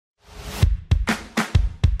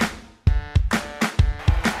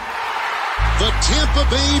Tampa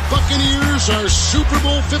Bay Buccaneers are Super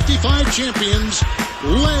Bowl 55 champions,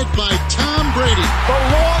 led by Tom Brady. The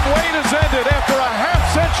long wait has ended after a half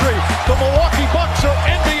century. The Milwaukee Bucks are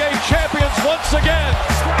NBA champions once again.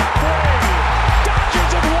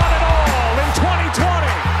 Dodgers have won it all in 2020.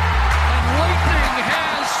 And lightning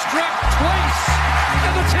has struck twice.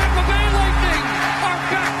 And the Tampa Bay Lightning are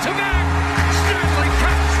back-to-back Stanley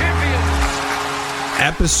Cup champions.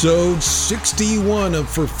 Episode 61 of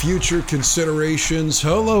For Future Considerations.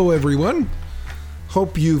 Hello, everyone.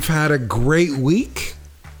 Hope you've had a great week.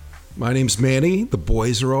 My name's Manny. The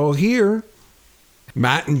boys are all here.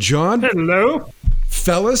 Matt and John. Hello.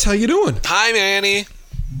 Fellas, how you doing? Hi, Manny.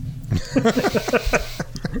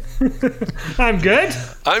 I'm good.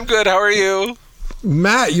 I'm good. How are you?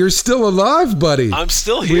 Matt, you're still alive, buddy. I'm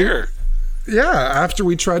still here. Yeah, after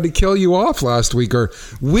we tried to kill you off last week, or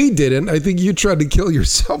we didn't. I think you tried to kill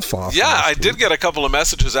yourself off. Yeah, I did get a couple of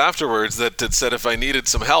messages afterwards that said if I needed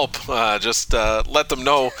some help, just let them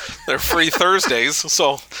know they're free Thursdays.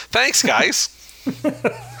 So thanks, guys.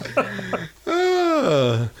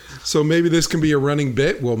 So maybe this can be a running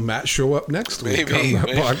bit. Will Matt show up next week on that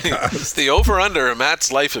podcast? The over-under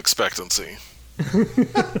Matt's life expectancy.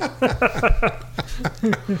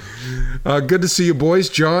 Good to see you, boys.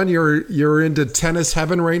 John, you're into tennis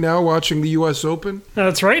heaven right now, watching the U.S. Open.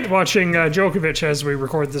 That's right. Watching Djokovic as we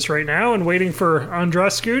record this right now, and waiting for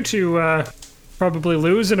Andreescu to probably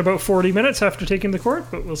lose in about 40 minutes after taking the court,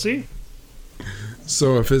 but we'll see.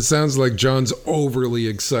 So if it sounds like John's overly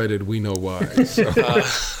excited, we know why. So.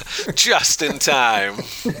 Just in time.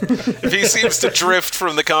 If he seems to drift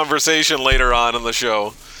from the conversation later on in the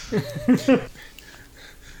show.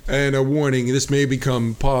 And a warning, this may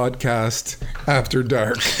become podcast after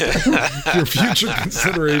dark. Your future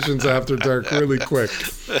considerations after dark really quick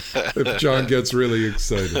if John gets really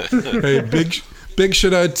excited. Hey, big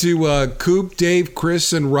shout out to Coop, Dave,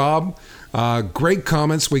 Chris, and Rob. Great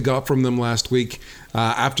comments we got from them last week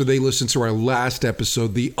after they listened to our last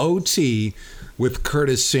episode, the OT with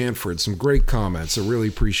Curtis Sanford. Some great comments. I really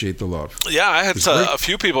appreciate the love. Yeah, I had a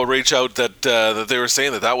few people reach out that they were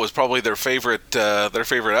saying that was probably their favorite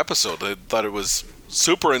episode. They thought it was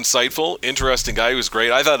super insightful, interesting guy. He was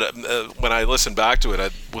great. I thought when I listened back to it, I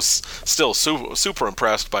was still super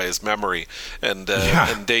impressed by his memory and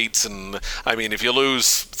dates. And I mean, if you lose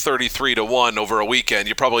 33-1 over a weekend,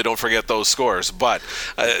 you probably don't forget those scores. But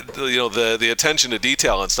the attention to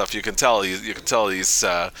detail and stuff, you can tell he's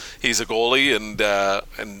a goalie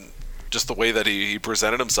and just the way that he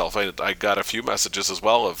presented himself. I got a few messages as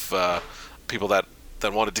well of people that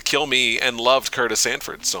wanted to kill me and loved Curtis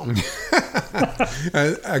Sanford. So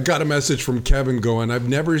I got a message from Kevin going, I've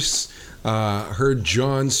never heard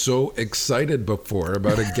John so excited before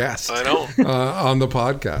about a guest I know. On the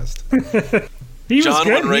podcast. John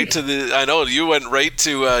went right to you went right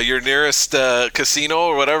to your nearest casino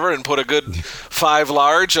or whatever and put a good 5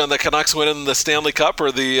 large on the Canucks winning the Stanley Cup,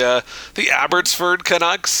 or the Abbotsford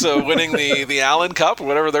Canucks winning the Allen Cup,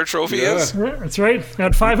 whatever their trophy is. That's right.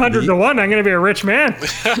 At 500 to 1, I'm going to be a rich man.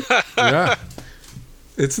 Yeah.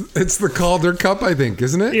 It's the Calder Cup, I think,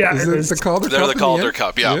 isn't it? Yeah, it's the Calder Cup. They're the Calder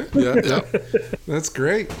Cup, yeah. Yeah. That's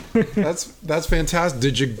great. That's fantastic.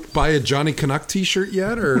 Did you buy a Johnny Canuck t-shirt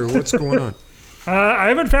yet, or what's going on? I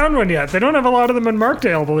haven't found one yet. They don't have a lot of them in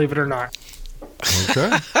Markdale, believe it or not. Okay.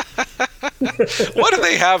 What do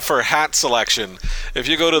they have for hat selection if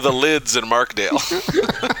you go to the Lids in Markdale?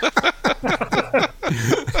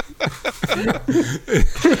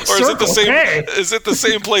 Or is it the same? Is it the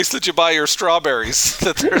same place that you buy your strawberries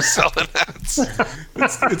that they're selling hats?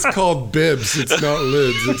 It's called Bibs. It's not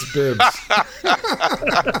Lids. It's Bibs.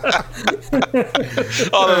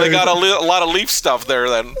 Oh, then they got a lot of Leaf stuff there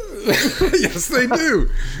then. Yes, they do.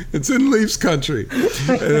 It's in Leafs country.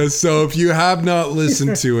 So if you have not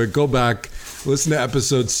listened to it, go back, listen to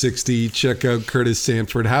episode 60, check out Curtis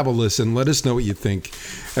Sanford, have a listen, let us know what you think.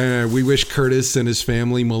 We wish Curtis and his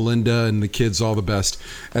family, Melinda and the kids, all the best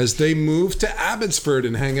as they move to Abbotsford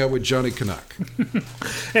and hang out with Johnny Canuck.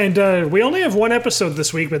 And we only have one episode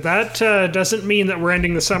this week, but that doesn't mean that we're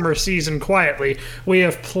ending the summer season quietly. We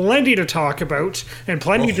have plenty to talk about and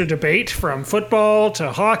plenty to debate, from football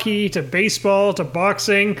to hockey to baseball to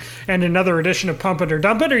boxing and another edition of Pump It or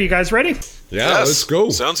Dump It. Are you guys ready? Yeah, yes. Let's go.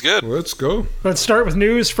 Sounds good. Let's go. Let's start with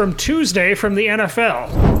news from Tuesday from the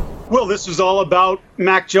NFL. Well, this was all about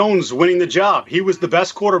Mac Jones winning the job. He was the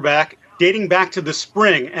best quarterback dating back to the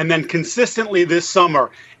spring and then consistently this summer.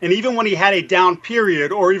 And even when he had a down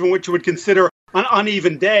period, or even what you would consider an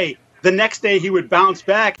uneven day, the next day he would bounce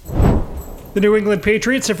back. The New England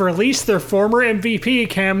Patriots have released their former MVP,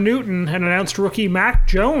 Cam Newton, and announced rookie Mac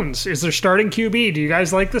Jones is their starting QB. Do you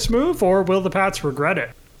guys like this move, or will the Pats regret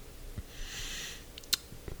it?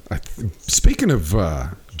 Speaking of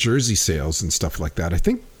jersey sales and stuff like that, I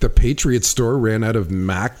think the Patriots store ran out of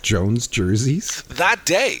Mac Jones jerseys. That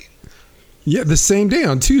day. Yeah, the same day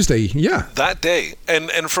on Tuesday, yeah. That day.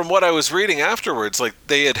 And from what I was reading afterwards, like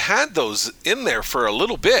they had those in there for a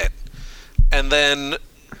little bit, and then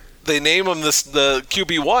they name him the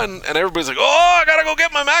QB1, and everybody's like, oh, I gotta go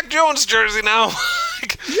get my Mac Jones jersey now.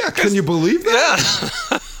 Yeah, can you believe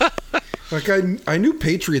that? Yeah. Like, I knew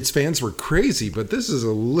Patriots fans were crazy, but this is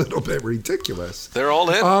a little bit ridiculous. They're all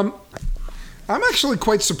in. I'm actually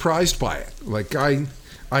quite surprised by it. Like, I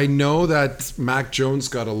know that Mac Jones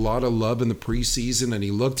got a lot of love in the preseason, and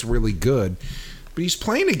he looked really good. But he's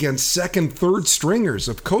playing against second, third stringers.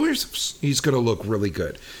 Of course, he's going to look really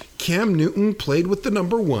good. Cam Newton played with the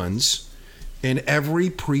number ones in every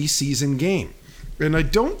preseason game. And I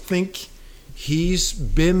don't think he's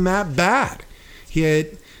been that bad. He had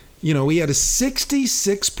a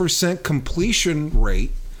 66% completion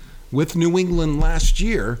rate with New England last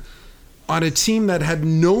year on a team that had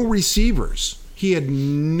no receivers. He had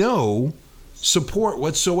no support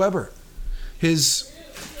whatsoever. His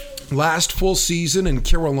last full season in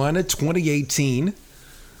Carolina, 2018,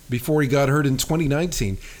 before he got hurt in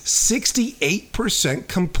 2019, 68%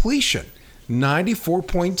 completion,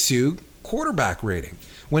 94.2 quarterback rating.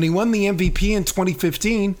 When he won the MVP in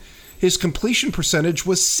 2015, his completion percentage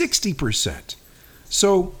was 60%.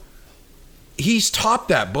 So he's topped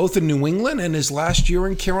that both in New England and his last year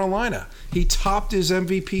in Carolina. He topped his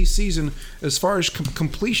MVP season as far as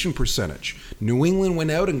completion percentage. New England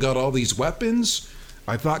went out and got all these weapons.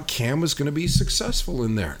 I thought Cam was going to be successful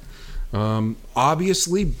in there.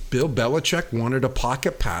 Obviously, Bill Belichick wanted a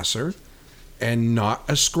pocket passer and not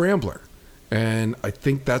a scrambler. And I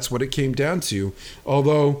think that's what it came down to.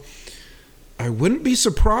 Although, I wouldn't be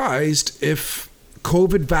surprised if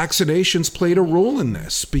COVID vaccinations played a role in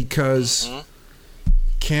this, because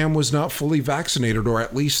Cam was not fully vaccinated, or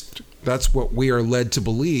at least that's what we are led to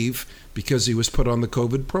believe, because he was put on the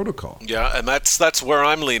COVID protocol. Yeah, and that's where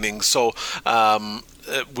I'm leaning. So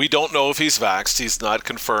we don't know if he's vaxxed. He's not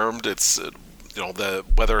confirmed. It's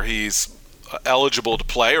whether he's eligible to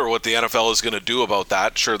play or what the NFL is going to do about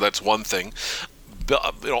that. Sure, that's one thing.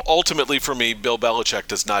 Ultimately for me, Bill Belichick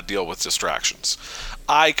does not deal with distractions.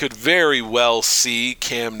 I could very well see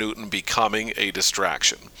Cam Newton becoming a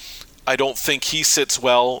distraction. I don't think he sits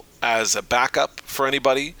well as a backup for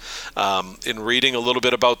anybody. In reading a little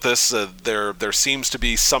bit about this, there seems to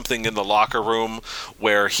be something in the locker room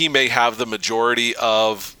where he may have the majority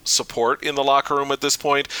of support in the locker room at this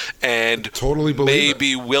point, and totally may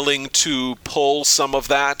be willing to pull some of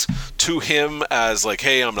that to him as like,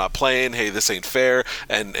 hey, I'm not playing, hey, this ain't fair,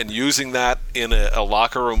 and using that in a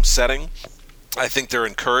locker room setting. I think they're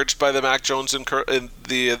encouraged by the Mac Jones and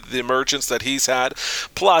the emergence that he's had.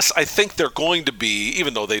 Plus, I think they're going to be,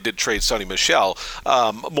 even though they did trade Sonny Michel,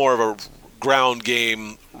 more of a ground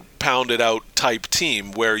game, pounded out type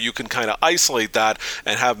team where you can kind of isolate that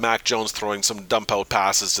and have Mac Jones throwing some dump out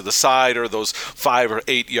passes to the side, or those 5 or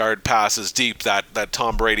 8 yard passes deep that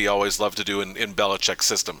Tom Brady always loved to do in Belichick's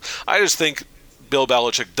system. I just think Bill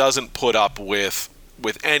Belichick doesn't put up with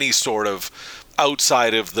any sort of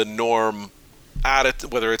outside of the norm,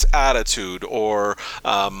 whether it's attitude or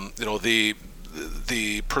the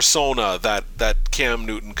persona that Cam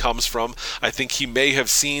Newton comes from. I think he may have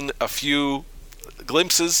seen a few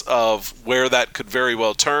glimpses of where that could very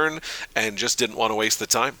well turn and just didn't want to waste the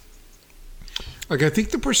time. Like, I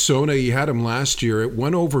think the persona he had him last year, it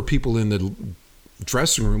won over people in the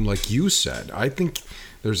dressing room, like you said. I think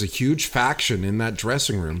there's a huge faction in that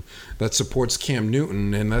dressing room that supports Cam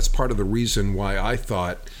Newton, and that's part of the reason why I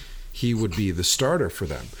thought he would be the starter for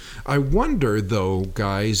them. I wonder, though,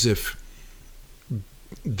 guys, if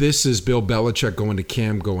this is Bill Belichick going to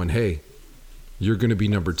Cam going, hey, you're going to be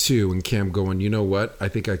number 2, and Cam going, you know what, I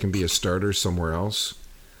think I can be a starter somewhere else.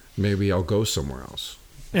 Maybe I'll go somewhere else.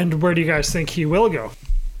 And where do you guys think he will go?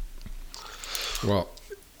 Well,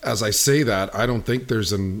 as I say that, I don't think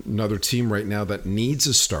there's another team right now that needs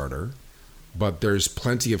a starter, but there's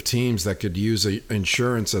plenty of teams that could use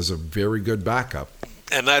insurance as a very good backup.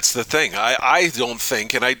 And that's the thing. I don't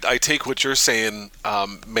think, and I take what you're saying,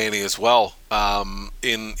 Manny, as well,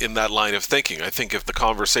 in that line of thinking. I think if the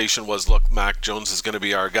conversation was, look, Mac Jones is going to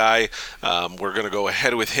be our guy, we're going to go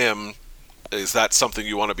ahead with him, is that something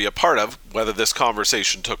you want to be a part of, whether this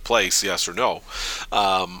conversation took place, yes or no?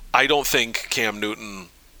 I don't think Cam Newton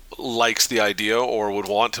likes the idea or would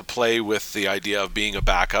want to play with the idea of being a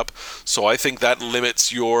backup. So I think that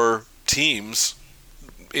limits your teams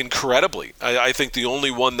incredibly. I think the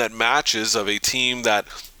only one that matches of a team that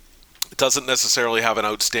doesn't necessarily have an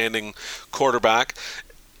outstanding quarterback,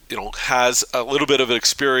 has a little bit of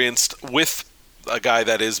experience with a guy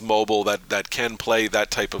that is mobile, that can play that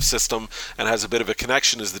type of system and has a bit of a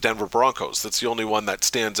connection, is the Denver Broncos. That's the only one that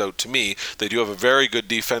stands out to me. They do have a very good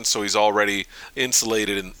defense, so he's already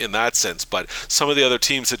insulated in that sense. But some of the other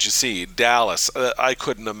teams that you see, Dallas, I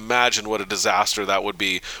couldn't imagine what a disaster that would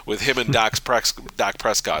be with him and Dak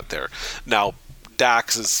Prescott there. Now,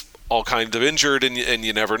 Dax is all kinds of injured, and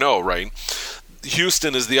you never know, right?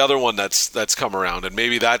 Houston is the other one that's come around, and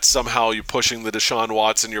maybe that's somehow you're pushing the Deshaun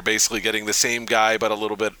Watson. You're basically getting the same guy, but a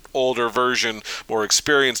little bit older version, more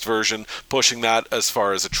experienced version, pushing that as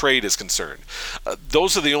far as a trade is concerned.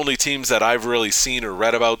 Those are the only teams that I've really seen or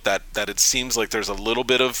read about that it seems like there's a little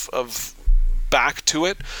bit of back to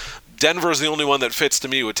it. Denver is the only one that fits to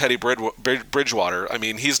me with Teddy Bridgewater. I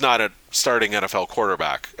mean, he's not a starting NFL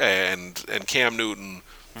quarterback, and Cam Newton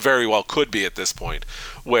very well could be at this point,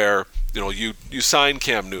 where you sign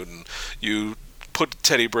Cam Newton, you put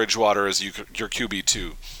Teddy Bridgewater as your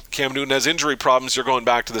QB2. Cam Newton has injury problems, you're going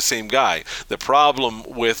back to the same guy. The problem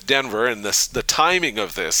with Denver, and the timing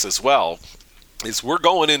of this as well, is we're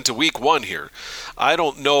going into week 1 here. I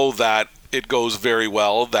don't know that it goes very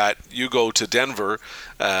well that you go to Denver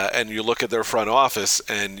and you look at their front office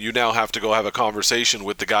and you now have to go have a conversation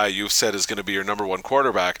with the guy you've said is going to be your number 1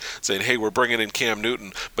 quarterback, saying, hey, we're bringing in Cam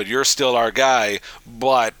Newton, but you're still our guy,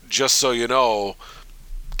 but just so you know,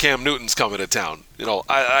 Cam Newton's coming to town.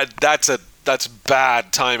 That's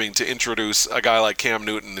bad timing to introduce a guy like Cam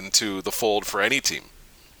Newton into the fold for any team.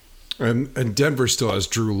 And Denver still has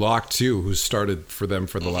Drew Lock too, who started for them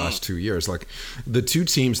for the last 2 years. Like the two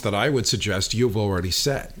teams that I would suggest, you've already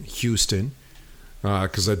said. Houston,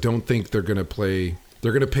 because I don't think they're going to play.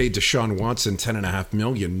 They're going to pay Deshaun Watson $10.5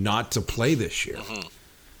 million not to play this year,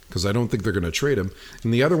 because I don't think they're going to trade him.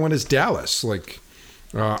 And the other one is Dallas. Like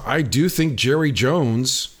I do think Jerry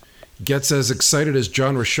Jones gets as excited as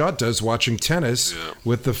John Rashad does watching tennis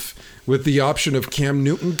with the option of Cam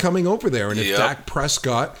Newton coming over there, and if Dak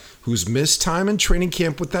Prescott, who's missed time in training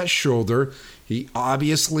camp with that shoulder. He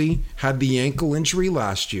obviously had the ankle injury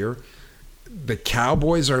last year. The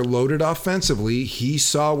Cowboys are loaded offensively. He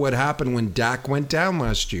saw what happened when Dak went down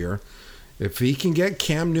last year. If he can get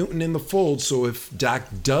Cam Newton in the fold, so if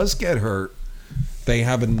Dak does get hurt, they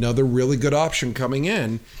have another really good option coming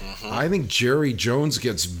in. I think Jerry Jones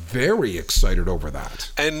gets very excited over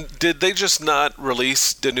that. And did they just not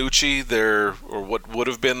release DiNucci, or what would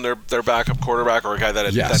have been their backup quarterback, or a guy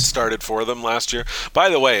that started for them last year? By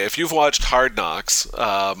the way, if you've watched Hard Knocks,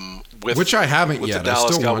 which I haven't yet, the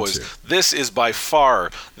Dallas Cowboys, this is by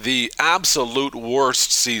far the absolute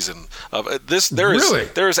worst season of this. There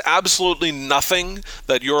is absolutely nothing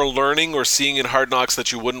that you're learning or seeing in Hard Knocks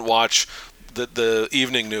that you wouldn't watch the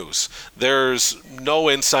evening news. There's no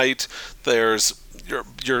insight.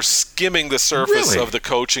 You're skimming the surface of the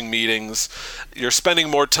coaching meetings. You're spending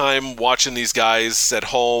more time watching these guys at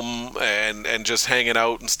home and just hanging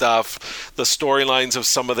out and stuff. The storylines of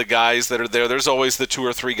some of the guys that are there. There's always the 2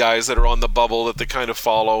 or 3 guys that are on the bubble that they kind of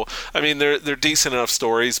follow. I mean, they're decent enough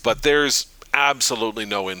stories, but there's absolutely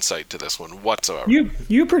no insight to this one whatsoever.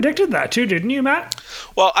 You predicted that too, didn't you, Matt?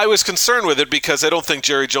 Well, I was concerned with it because I don't think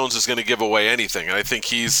Jerry Jones is going to give away anything. I think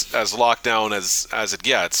he's as locked down as it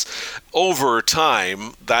gets. Over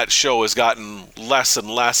time, that show has gotten less and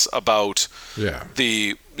less about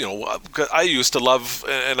the... I used to love,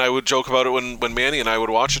 and I would joke about it when Manny and I would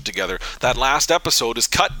watch it together. That last episode is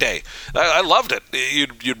cut day. I loved it.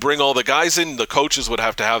 You'd bring all the guys in. The coaches would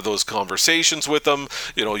have to have those conversations with them.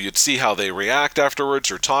 You'd see how they react afterwards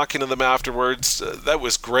or talking to them afterwards. That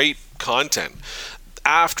was great content.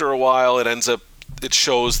 After a while, it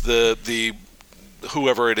shows the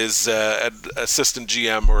whoever it is, assistant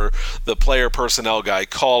GM or the player personnel guy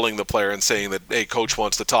calling the player and saying that, hey, coach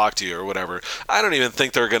wants to talk to you or whatever. I don't even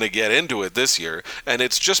think they're going to get into it this year. And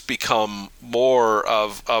it's just become more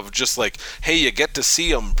of just like, hey, you get to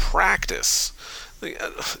see them practice.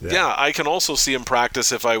 Yeah, I can also see him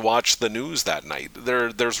practice if I watch the news that night.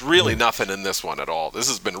 There's really nothing in this one at all. This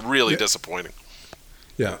has been really disappointing.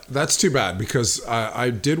 Yeah, that's too bad because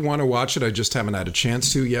I did want to watch it. I just haven't had a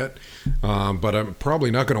chance to yet. But I'm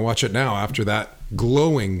probably not going to watch it now after that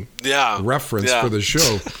glowing reference for the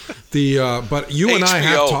show. But you and I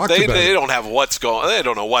have talked about it. They don't have what's going. They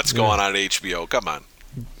don't know what's going on at HBO. Come on.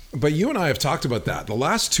 But you and I have talked about that. The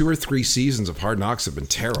last 2 or 3 seasons of Hard Knocks have been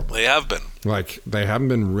terrible. They have been. Like, they haven't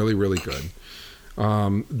been really, really good.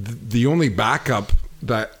 The only backup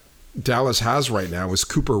that Dallas has right now is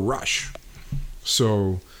Cooper Rush.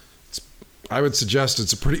 So I would suggest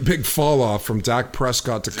it's a pretty big fall off from Dak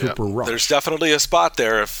Prescott to Cooper Rush. There's definitely a spot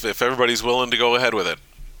there if everybody's willing to go ahead with it.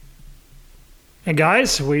 And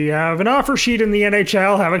guys, we have an offer sheet in the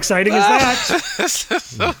NHL. How exciting is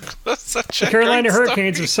that? The Carolina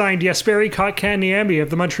Hurricanes have signed Jesperi Kotkaniemi of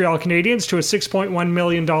the Montreal Canadiens to a $6.1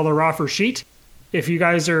 million offer sheet. If you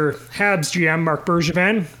guys are Habs GM Marc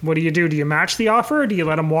Bergevin, what do? Do you match the offer, or do you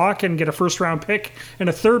let him walk and get a first-round pick and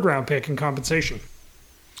a third-round pick in compensation?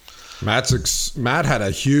 Matt had a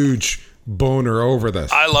huge boner over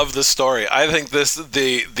this. I love this story. I think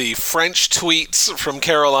the French tweets from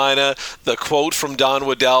Carolina, the quote from Don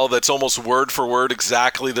Waddell that's almost word for word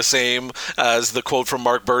exactly the same as the quote from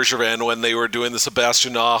Marc Bergevin when they were doing the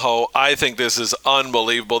Sebastian Aho. I think this is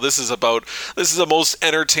unbelievable. This is the most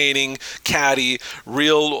entertaining, catty,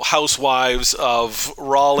 Real Housewives of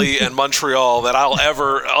Raleigh and Montreal that I'll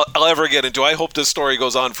ever get into. I hope this story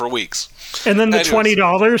goes on for weeks. And then the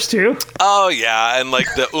 $20 too. Oh yeah, and like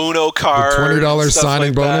the Uno card, the $20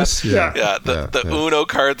 signing like bonus. The Uno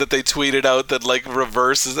card that they tweeted out that like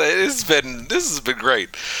reverses. This has been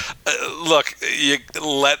great. Look, you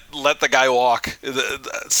let the guy walk.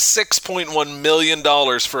 $6.1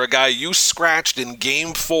 million for a guy you scratched in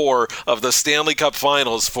Game 4 of the Stanley Cup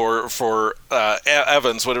Finals for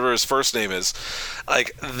Evans, whatever his first name is.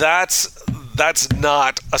 Like that's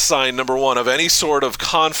not a sign, number one, of any sort of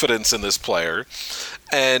confidence in this player.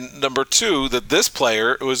 And number two, that this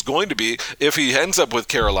player was going to be, if he ends up with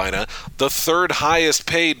Carolina, the third highest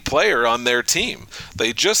paid player on their team.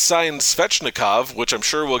 They just signed Svechnikov, which I'm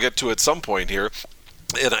sure we'll get to at some point here,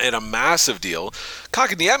 in a massive deal.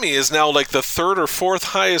 Kotkaniemi is now like the third or fourth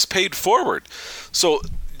highest paid forward. So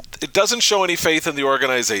it doesn't show any faith in the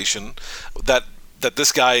organization that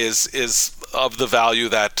this guy is of the value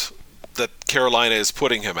that Carolina is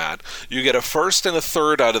putting him at. You get a first and a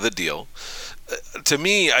third out of the deal. To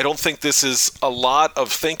me, I don't think this is a lot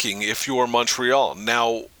of thinking if you're Montreal.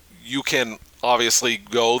 Now, you can obviously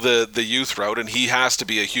go the youth route, and he has to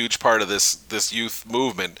be a huge part of this youth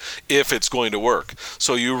movement if it's going to work.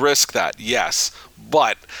 So you risk that, yes.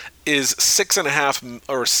 But is $6.5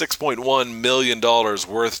 or $6.1 million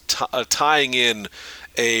worth tying in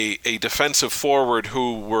a defensive forward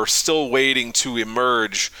who we're still waiting to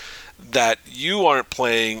emerge that you aren't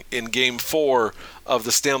playing in Game 4 of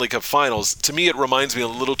the Stanley Cup Finals? To me, it reminds me a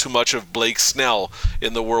little too much of Blake Snell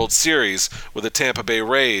in the World Series with the Tampa Bay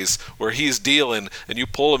Rays, where he's dealing and you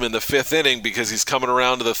pull him in the 5th inning because he's coming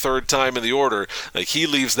around to the third time in the order. Like, he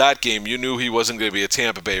leaves that game, you knew he wasn't going to be a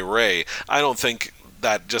Tampa Bay Ray. I don't think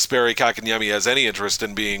that Jesperi Kotkaniemi has any interest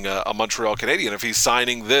in being a Montreal Canadian if he's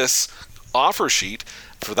signing this offer sheet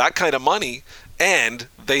for that kind of money, and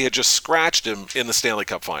they had just scratched him in the Stanley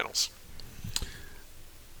Cup Finals.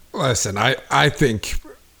 Listen, I think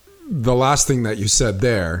the last thing that you said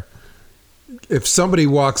there, if somebody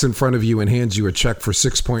walks in front of you and hands you a check for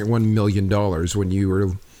 $6.1 million when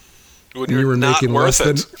you're making less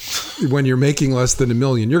than $1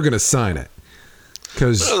 million, you're going to sign it.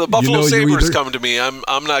 Because the Buffalo Sabres come to me,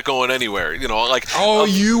 I'm not going anywhere. You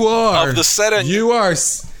are of the setting. You are.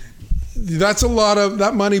 That's a lot of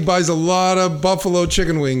that money buys a lot of Buffalo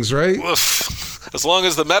chicken wings, right? As long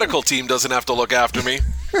as the medical team doesn't have to look after me.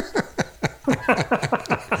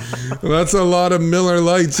 That's a lot of Miller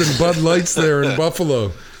Lights and Bud Lights there in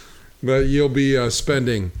Buffalo that you'll be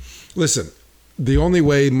spending. Listen, the only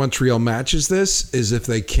way Montreal matches this is if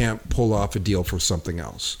they can't pull off a deal for something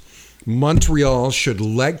else. Montreal should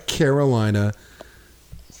let Carolina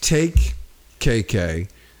take KK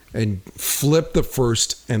and flip the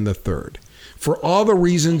first and the third. For all the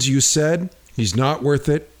reasons you said, he's not worth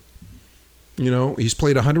it. He's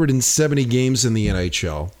played 170 games in the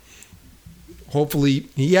NHL. Hopefully,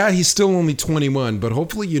 he's still only 21, but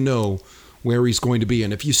hopefully you know where he's going to be.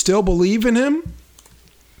 And if you still believe in him,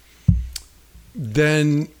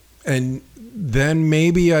 then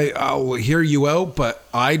maybe I'll hear you out, but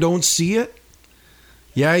I don't see it.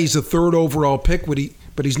 Yeah, he's a third overall pick, but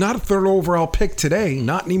he's not a third overall pick today.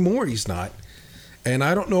 Not anymore, he's not. And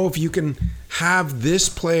I don't know if you can have this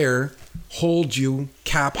player hold you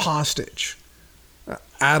cap hostage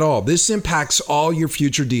at all. This impacts all your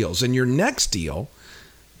future deals. And your next deal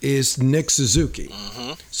is Nick Suzuki.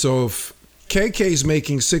 Mm-hmm. So if KK's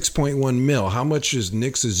making $6.1 million, how much is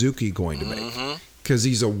Nick Suzuki going to make? Because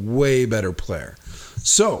he's a way better player.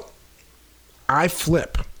 So I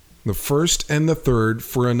flip the first and the third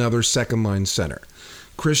for another second-line center.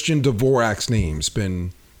 Christian Dvorak's name's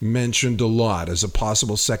been mentioned a lot as a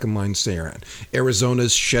possible second-line center.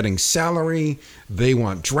 Arizona's shedding salary. They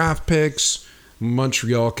want draft picks.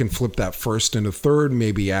 Montreal can flip that first and a third,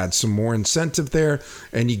 maybe add some more incentive there,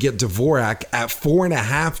 and you get Dvorak at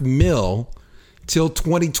 $4.5 million till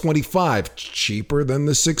 2025. Cheaper than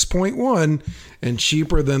the 6.1 and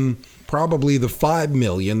cheaper than probably the $5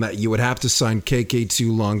 million that you would have to sign KK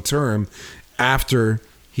to long term after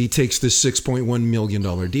he takes this $6.1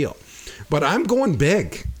 million deal. But I'm going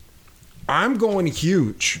big. I'm going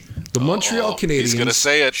huge. The Montreal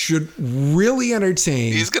Canadiens should really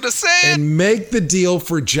entertain. He's going to say it. And make the deal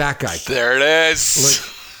for Jack Eichel. There it is.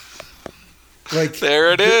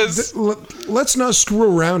 There it is. Let's not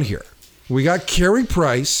screw around here. We got Carey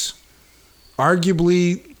Price,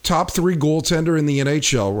 arguably top 3 goaltender in the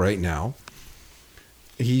NHL right now.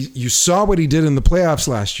 You saw what he did in the playoffs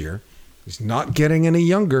last year. He's not getting any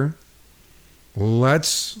younger.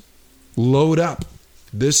 Let's load up.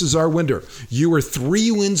 This is our window. You were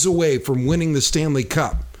 3 wins away from winning the Stanley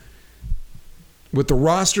Cup. With the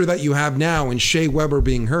roster that you have now and Shea Weber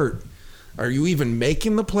being hurt, are you even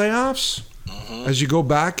making the playoffs as you go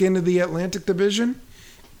back into the Atlantic Division?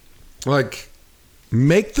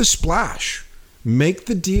 Make the splash. Make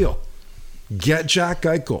the deal. Get Jack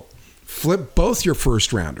Eichel. Flip both your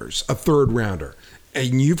first rounders, a third rounder,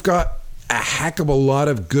 and you've got a heck of a lot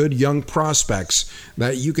of good young prospects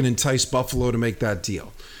that you can entice Buffalo to make that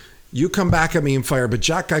deal. You come back at me and fire, but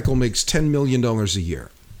Jack Eichel makes $10 million a year.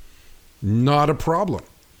 Not a problem.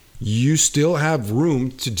 You still have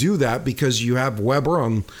room to do that because you have Weber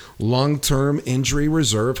on long-term injury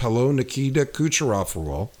reserve. Hello, Nikita Kucherov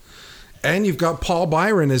rule. And you've got Paul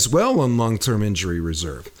Byron as well on long-term injury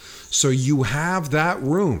reserve. So you have that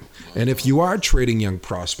room. And if you are trading young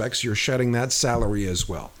prospects, you're shedding that salary as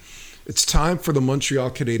well. It's time for the Montreal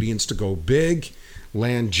Canadiens to go big,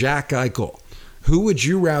 land Jack Eichel. Who would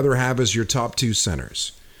you rather have as your top 2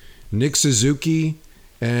 centers? Nick Suzuki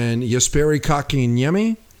and Jesperi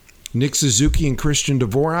Kotkaniemi? Nick Suzuki and Christian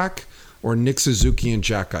Dvorak? Or Nick Suzuki and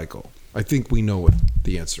Jack Eichel? I think we know what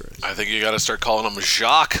the answer is. I think you got to start calling him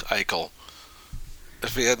Jacques Eichel.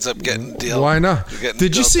 If he ends up getting deal. Why not?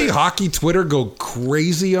 Did you see hockey Twitter go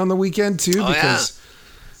crazy on the weekend too? Because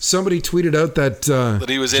somebody tweeted out that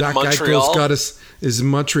he was Jack in Montreal. Eichel's is in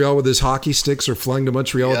Montreal with his hockey sticks, or flying to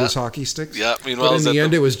Montreal with his hockey sticks. Yeah, meanwhile, but in the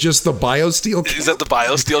end, it was just the BioSteel camp. Is that the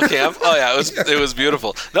BioSteel camp? Oh yeah, it was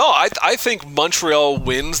beautiful. No, I think Montreal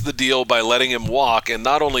wins the deal by letting him walk, and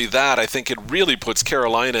not only that, I think it really puts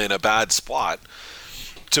Carolina in a bad spot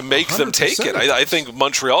to make them take it. I think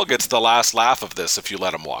Montreal gets the last laugh of this if you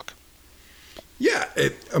let him walk. Yeah,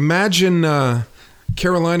 imagine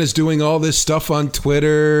Carolina's doing all this stuff on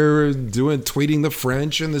Twitter, tweeting the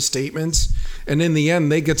French and the statements, and in the end,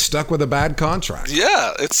 they get stuck with a bad contract.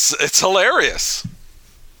 Yeah, it's hilarious.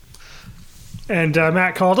 And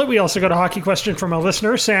Matt called it. We also got a hockey question from a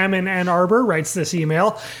listener. Sam in Ann Arbor writes this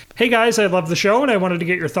email. Hey guys, I love the show and I wanted to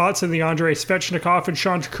get your thoughts on the Andrei Svechnikov and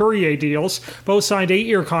Sean Couturier deals. Both signed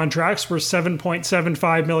 8-year contracts for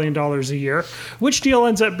 $7.75 million a year. Which deal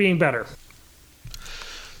ends up being better?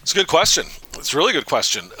 It's a good question. It's a really good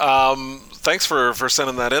question. Thanks for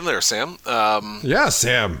sending that in there, Sam. Yeah,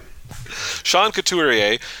 Sam. Sean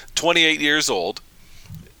Couturier, 28 years old.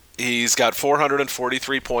 He's got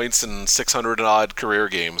 443 points in 600-odd career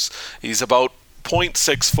games. He's about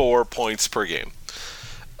 .64 points per game.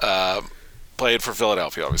 Played for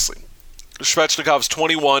Philadelphia, obviously. Svechnikov's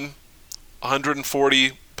 21,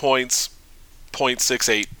 140 points,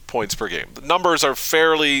 .68 points per game. The numbers are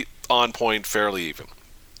fairly on point, fairly even.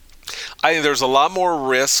 I think there's a lot more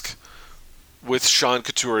risk with Sean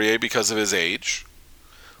Couturier because of his age.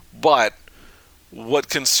 But what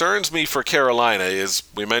concerns me for Carolina is,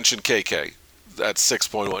 we mentioned KK at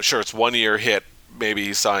 6.1. Sure, it's 1 year hit. Maybe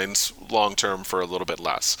he signs long-term for a little bit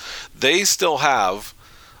less. They still have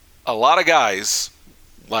a lot of guys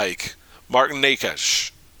like Martin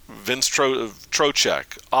Necas, Vince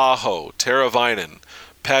Trocheck, Aho, Teravainen,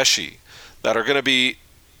 Pesce that are going to be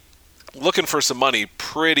looking for some money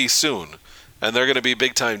pretty soon, and they're going to be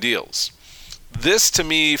big-time deals. This, to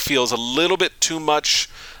me, feels a little bit too much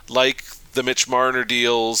like the Mitch Marner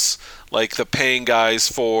deals, like the paying guys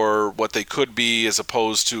for what they could be as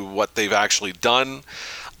opposed to what they've actually done.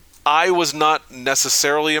 I was not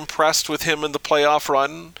necessarily impressed with him in the playoff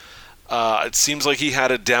run. It seems like he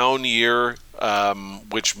had a down year,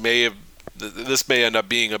 which this may end up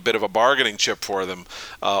being a bit of a bargaining chip for them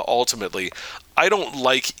ultimately. I don't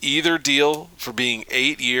like either deal for being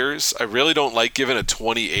 8 years. I really don't like giving a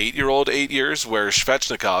 28-year-old 8 years, where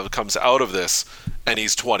Svechnikov comes out of this and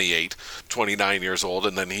he's 28, 29 years old,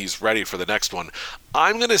 and then he's ready for the next one.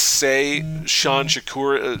 I'm going to say Sean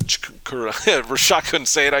Rashad couldn't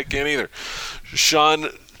say it, I can't either. Sean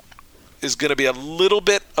is going to be a little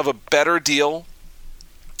bit of a better deal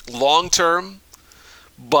long-term,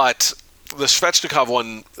 but the Svechnikov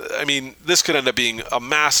one, I mean, this could end up being a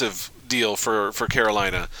massive deal for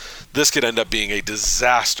Carolina, this could end up being a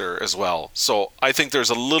disaster as well. So I think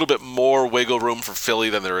there's a little bit more wiggle room for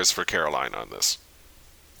Philly than there is for Carolina on this.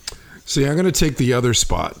 See, I'm going to take the other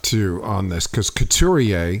spot, too, on this, because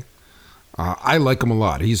Couturier, I like him a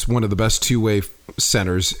lot. He's one of the best two-way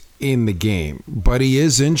centers in the game, but he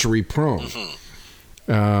is injury-prone.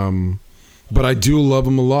 But I do love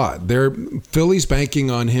him a lot. Philly's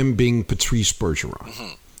banking on him being Patrice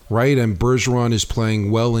Bergeron, right? And Bergeron is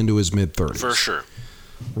playing well into his mid-30s. For sure.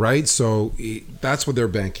 Right? So that's what they're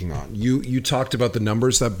banking on. You talked about the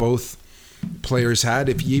numbers that both players had.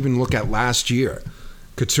 If you even look at last year,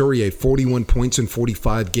 Couturier, 41 points in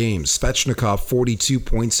 45 games. Svechnikov, 42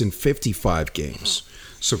 points in 55 games.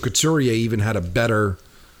 So Couturier even had a better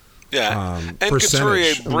and percentage.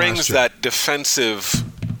 Couturier brings that defensive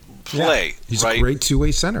play. He's right? a great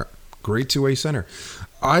two-way center.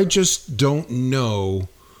 I just don't know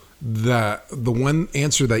that the one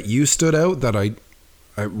answer that you stood out that it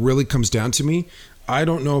really comes down to me. I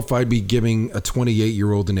don't know if I'd be giving a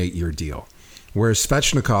 28-year-old an 8-year deal. Whereas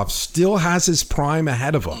Svechnikov still has his prime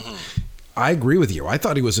ahead of him. I agree with you. I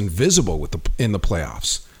thought he was invisible in the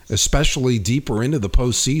playoffs, especially deeper into the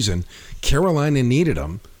postseason. Carolina needed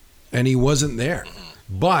him, and he wasn't there.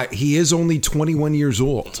 But he is only 21 years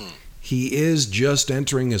old. He is just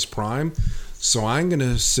entering his prime. So I'm going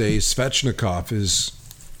to say Svechnikov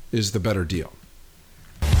is the better deal.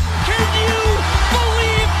 Can you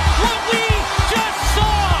believe what we just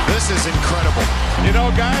saw? This is incredible. You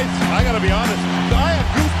know, guys, I got to be honest. I have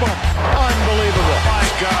goosebumps. Unbelievable. My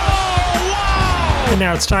God. Oh, wow! And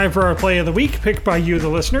now it's time for our play of the week, picked by you, the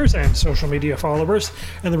listeners, and social media followers.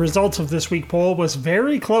 And the results of this week's poll was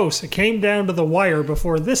very close. It came down to the wire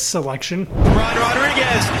before this selection. Ryan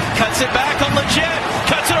Rodriguez cuts it back on the jet,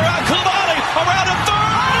 cuts it around Kulmani, around a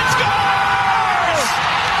third, and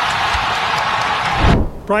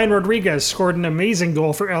scores! Brian Rodriguez scored an amazing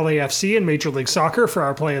goal for LAFC in Major League Soccer for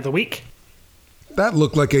our play of the week. That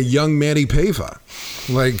looked like a young Manny Pava.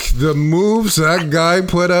 Like the moves that guy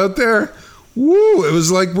put out there. Woo! It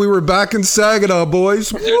was like we were back in Saginaw,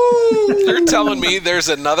 boys. Woo! You're telling me there's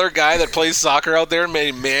another guy that plays soccer out there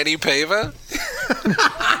named Manny Pava?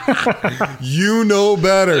 You know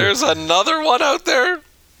better. There's another one out there?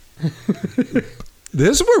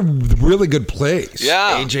 These were really good plays.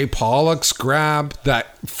 Yeah. AJ Pollock's grab,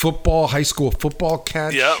 that high school football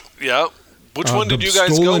catch. Yep. Which one did you guys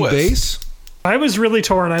go stolen with? Base? I was really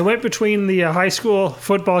torn. I went between the high school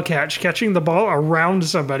football catching the ball around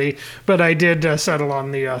somebody, but I did settle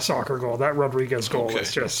on the soccer goal. That Rodriguez goal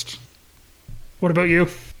was just... What about you?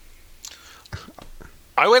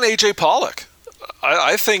 I went AJ Pollock.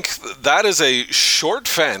 I think that is a short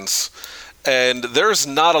fence, and there's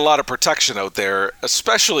not a lot of protection out there,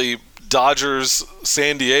 especially Dodgers,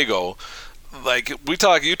 San Diego. Like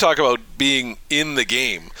you talk about being in the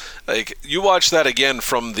game. Like you watch that again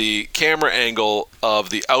from the camera angle of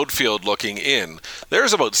the outfield looking in.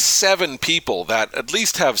 There's about 7 people that at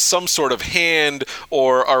least have some sort of hand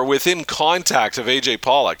or are within contact of AJ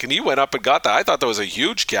Pollock, and he went up and got that. I thought that was a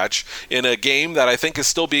huge catch in a game that I think is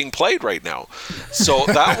still being played right now. So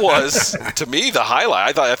that was to me the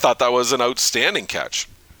highlight. I thought that was an outstanding catch.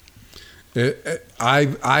 I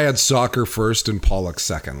had soccer first and Pollock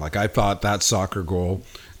second. Like I thought that soccer goal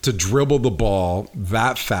to dribble the ball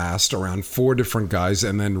that fast around 4 different guys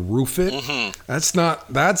and then roof it. That's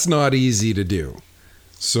not easy to do.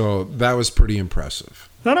 So that was pretty impressive.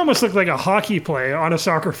 That almost looked like a hockey play on a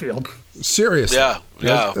soccer field. Seriously. Yeah.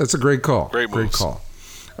 That's a great call. Great call.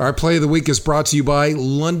 Our play of the week is brought to you by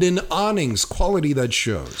London Awnings, quality that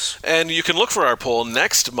shows. And you can look for our poll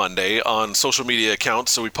next Monday on social media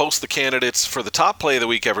accounts. So we post the candidates for the top play of the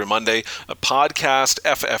week every Monday, a podcast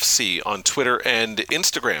FFC on Twitter and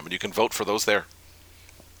Instagram, and you can vote for those there.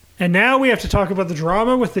 And now we have to talk about the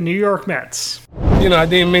drama with the New York Mets. You know, I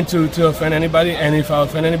didn't mean to offend anybody, and if I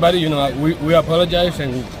offend anybody, you know, we apologize,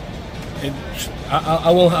 and I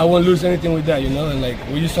won't lose anything with that, you know, and like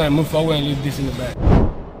we just try to move forward and leave this in the back.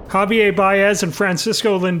 Javier Baez and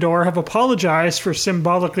Francisco Lindor have apologized for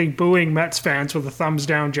symbolically booing Mets fans with a thumbs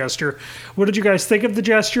down gesture. What did you guys think of the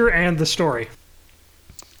gesture and the story?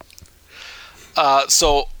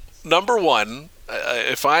 So, number one,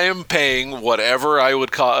 if I am paying whatever it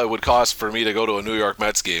would cost for me to go to a New York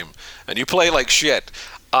Mets game, and you play like shit,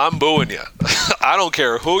 I'm booing you. I don't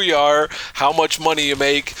care who you are, how much money you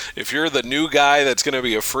make. If you're the new guy that's going to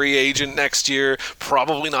be a free agent next year,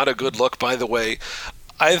 probably not a good look, by the way.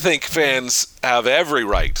 I think fans have every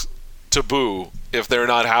right to boo if they're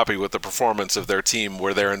not happy with the performance of their team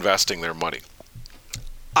where they're investing their money.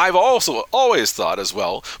 I've also always thought as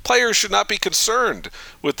well, players should not be concerned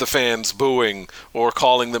with the fans booing or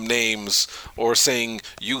calling them names or saying,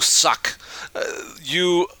 you suck.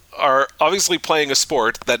 You are obviously playing a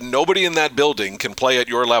sport that nobody in that building can play at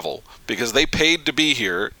your level because they paid to be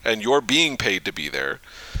here and you're being paid to be there.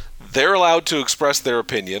 They're allowed to express their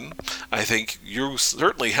opinion. I think you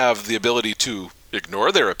certainly have the ability to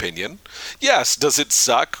ignore their opinion. Yes, does it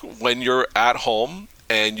suck when you're at home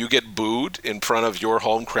and you get booed in front of your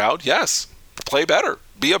home crowd? Yes. Play better.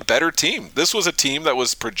 Be a better team. This was a team that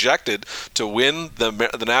was projected to win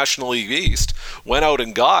the National League East. Went out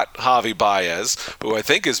and got Javi Baez, who I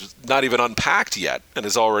think is not even unpacked yet and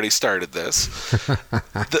has already started this.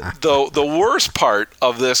 The worst part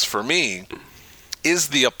of this for me is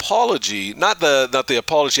the apology, not the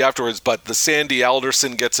apology afterwards, but the Sandy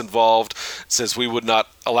Alderson gets involved, says we would not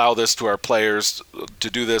allow this to our players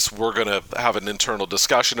to do this. We're going to have an internal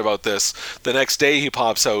discussion about this. The next day he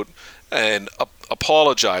pops out and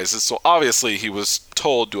apologizes. So obviously he was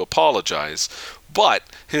told to apologize. But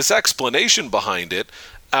his explanation behind it,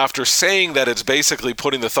 after saying that it's basically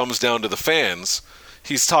putting the thumbs down to the fans,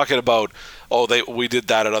 he's talking about, we did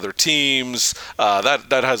that at other teams. That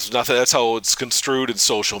has nothing. That's how it's construed in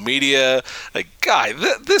social media. Like, guy,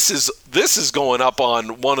 this is going up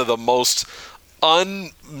on one of the most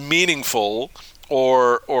unmeaningful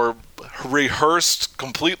or rehearsed,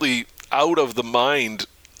 completely out of the mind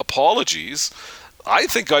apologies I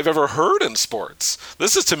think I've ever heard in sports.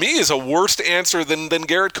 This is, to me, is a worse answer than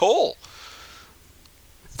Garrett Cole.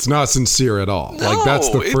 It's not sincere at all. No, like, that's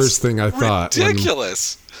the first thing I thought.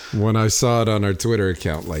 Ridiculous. When I saw it on our Twitter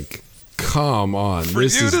account, like, come on. For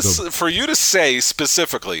you to say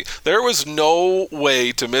specifically, there was no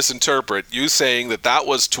way to misinterpret you saying that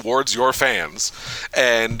was towards your fans,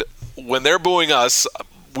 and when they're booing us,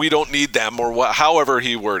 we don't need them, or however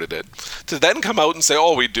he worded it, to then come out and say,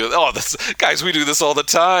 we do this all the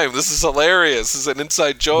time. This is hilarious. This is an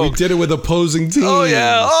inside joke. We did it with opposing teams.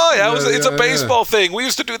 It's a baseball thing. We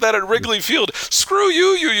used to do that at Wrigley Field. Screw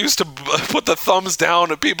you. You used to put the thumbs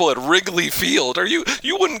down at people at Wrigley Field. Or you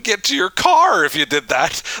wouldn't get to your car if you did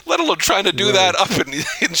that, let alone trying to do that up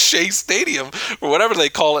in Shea Stadium, or whatever they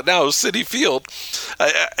call it now, Citi Field.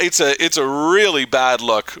 It's a really bad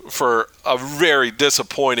look for a very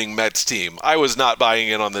disappointing Mets team. I was not buying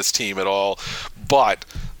in on this team at all, but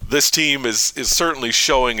this team is certainly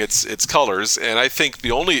showing its colors, and I think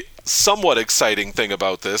the only somewhat exciting thing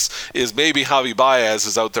about this is maybe Javi Baez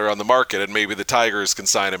is out there on the market, and maybe the Tigers can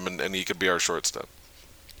sign him and he could be our shortstop.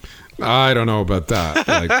 I don't know about that.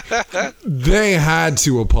 Like, they had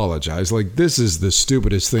to apologize. Like, this is the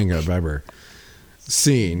stupidest thing I've ever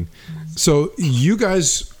seen. So you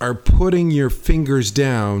guys are putting your fingers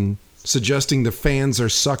down, suggesting the fans are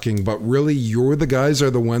sucking, but really you're the guys are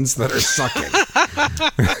the ones that are sucking.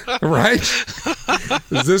 Right?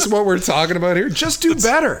 Is this what we're talking about here? Just do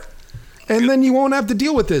better. And then you won't have to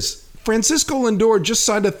deal with this. Francisco Lindor just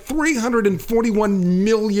signed a $341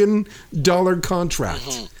 million contract.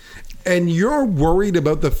 Mm-hmm. And you're worried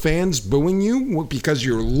about the fans booing you because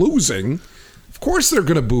you're losing. Of course they're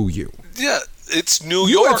going to boo you. Yeah. It's New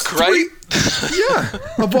York, right? Yeah.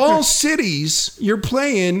 Of all cities you're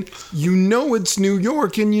playing, it's New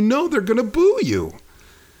York, and they're going to boo you.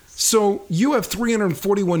 So you have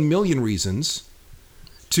 341 million reasons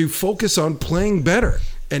to focus on playing better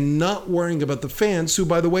and not worrying about the fans who,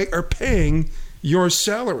 by the way, are paying your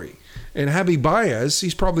salary. And Javi Baez,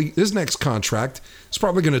 his next contract is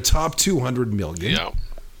probably going to top 200 million. Yeah.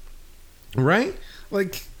 Right?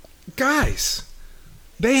 Like, guys,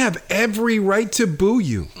 they have every right to boo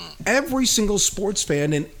you. Every single sports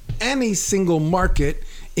fan in any single market,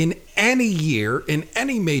 in any year, in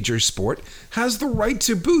any major sport, has the right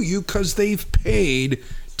to boo you because they've paid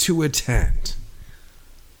to attend.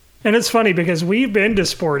 And it's funny because we've been to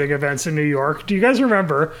sporting events in New York. Do you guys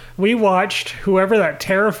remember? We watched whoever that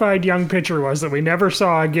terrified young pitcher was that we never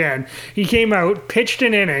saw again. He came out, pitched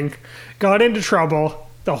an inning, got into trouble.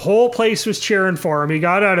 The whole place was cheering for him. He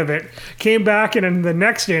got out of it, came back, and in the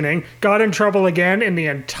next inning, got in trouble again, and the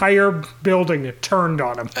entire building turned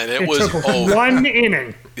on him. And it was took over. One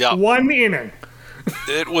inning. Yeah. One inning.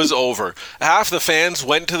 It was over. Half the fans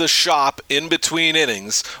went to the shop in between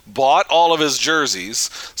innings, bought all of his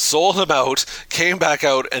jerseys, sold them out, came back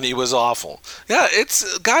out, and he was awful. Yeah, it's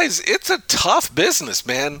a tough business,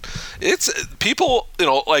 man. It's people,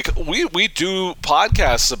 we do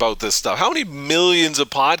podcasts about this stuff. How many millions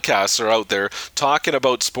of podcasts are out there talking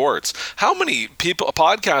about sports? How many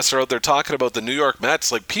podcasts are out there talking about the New York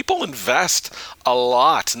Mets? Like, people invest a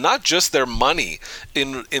lot, not just their money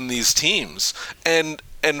in these teams.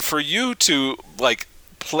 And for you to, like,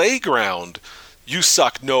 playground you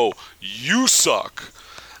suck. No, you suck.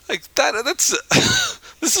 Like that's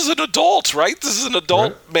this is an adult, right? This is an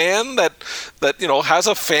adult man that has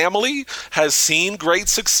a family, has seen great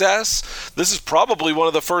success. This is probably one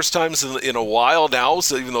of the first times in a while now,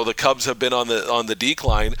 so even though the Cubs have been on the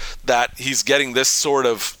decline, that he's getting this sort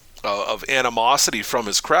of animosity from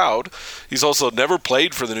his crowd. He's also never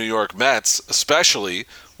played for the New York Mets, especially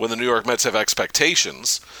when the New York Mets have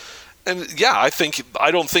expectations. And yeah, I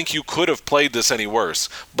don't think you could have played this any worse.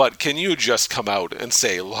 But can you just come out and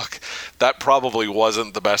say, look, that probably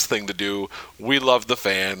wasn't the best thing to do. We love the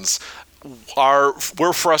fans.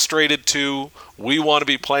 We're frustrated too. We want to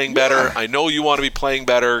be playing better. I know you want to be playing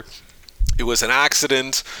better. It was an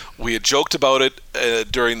accident. We had joked about it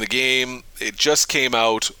during the game. It just came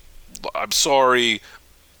out. I'm sorry.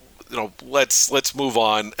 Let's move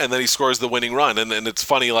on. And then he scores the winning run. And it's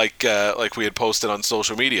funny, like we had posted on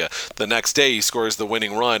social media. The next day, he scores the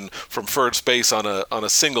winning run from first base on a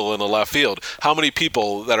single in the left field. How many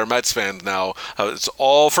people that are Mets fans now? It's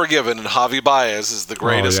all forgiven, and Javi Baez is the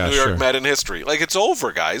greatest New York Met in history. Like, it's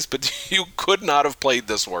over, guys. But you could not have played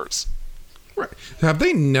this worse. Right. Have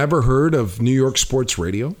they never heard of New York sports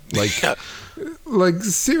radio? Like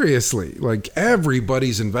seriously, like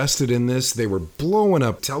everybody's invested in this. They were blowing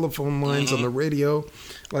up telephone lines on the radio.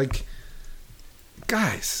 Like,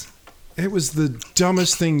 guys, it was the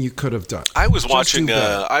dumbest thing you could have done. I was watching.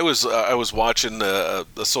 I was watching the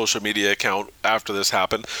social media account after this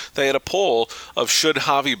happened. They had a poll of should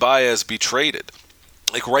Javi Baez be traded,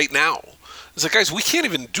 like right now. It's like, guys, we can't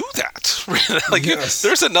even do that.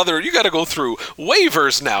 There's another. You got to go through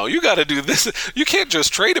waivers now. You got to do this. You can't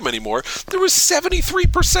just trade him anymore. There was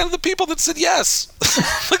 73% of the people that said yes.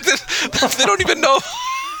 Like they don't even know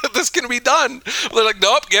that this can be done. They're like,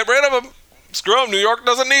 nope, get rid of him. Screw him. New York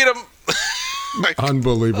doesn't need him.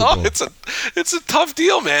 Unbelievable. Oh, it's a tough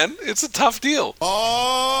deal, man. It's a tough deal.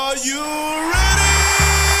 Are you ready?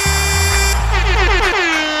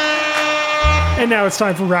 And now it's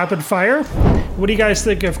time for Rapid Fire. What do you guys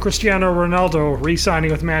think of Cristiano Ronaldo re-signing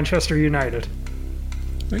with Manchester United?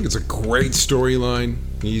 I think it's a great storyline.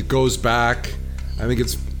 He goes back. I think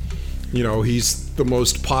it's, he's the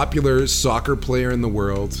most popular soccer player in the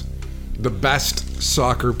world. The best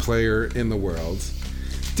soccer player in the world.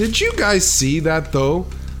 Did you guys see that, though?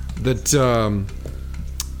 That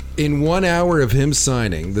in 1 hour of him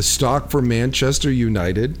signing, the stock for Manchester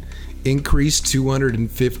United increased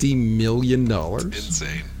 $250 million.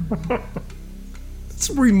 Insane. It's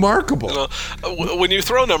remarkable. When you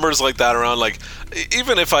throw numbers like that around, like,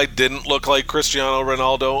 even if I didn't look like Cristiano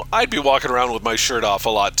Ronaldo, I'd be walking around with my shirt off a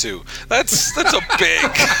lot too. That's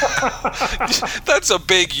a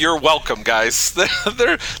big you're welcome, guys.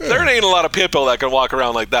 There ain't a lot of people that can walk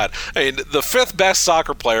around like that. I mean, the 5th best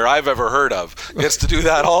soccer player I've ever heard of gets to do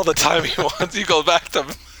that all the time he wants. You go back to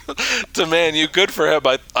Man U, good for him.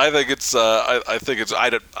 I think it's. I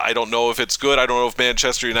don't know if it's good. I don't know if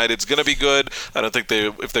Manchester United's going to be good. I don't think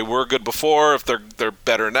if they were good before. If they're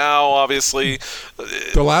better now, obviously.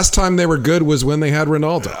 The last time they were good was when they had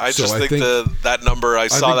Ronaldo. I just think that number. I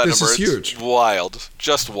saw that number. Is huge. It's wild,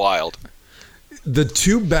 just wild. The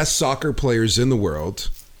 2 best soccer players in the world,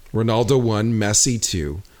 Ronaldo 1, Messi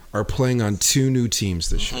 2, are playing on 2 new teams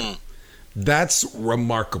this year. That's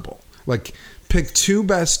remarkable. Like, pick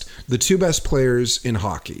the 2 best players in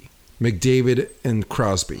hockey, McDavid and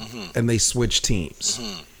Crosby, and they switch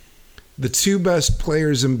teams. The 2 best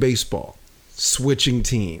players in baseball, switching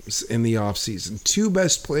teams in the offseason. 2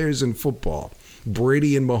 best players in football,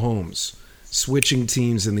 Brady and Mahomes, switching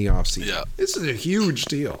teams in the offseason. Yeah. This is a huge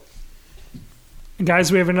deal.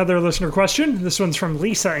 Guys, we have another listener question. This one's from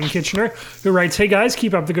Lisa in Kitchener, who writes, "Hey guys,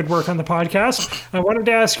 keep up the good work on the podcast. I wanted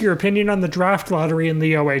to ask your opinion on the draft lottery in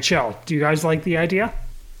the OHL. Do you guys like the idea?"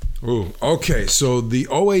 Ooh, okay. So the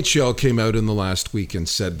OHL came out in the last week and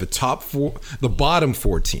said the bottom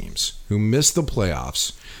 4 teams who missed the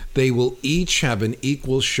playoffs, they will each have an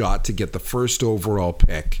equal shot to get the first overall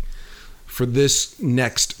pick for this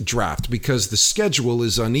next draft because the schedule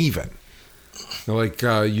is uneven. Like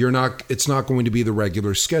it's not going to be the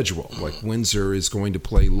regular schedule. Like Windsor is going to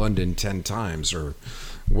play London 10 times or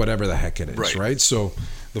whatever the heck it is, right? So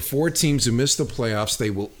the 4 teams who missed the playoffs, they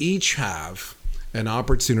will each have an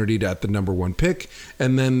opportunity to at the number 1 pick,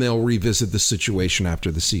 and then they'll revisit the situation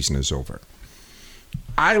after the season is over.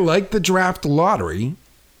 I like the draft lottery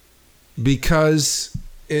because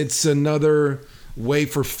it's another way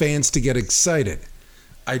for fans to get excited.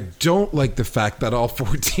 I don't like the fact that all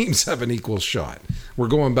 4 teams have an equal shot. We're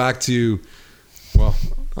going back to,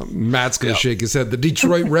 Matt's going to shake his head. The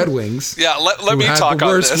Detroit Red Wings. Let me talk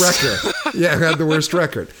on this. Record. Yeah, who had the worst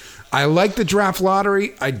record. I like the draft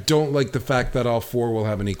lottery. I don't like the fact that all 4 will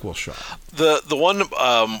have an equal shot. The one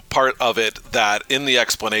part of it that in the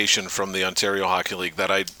explanation from the Ontario Hockey League that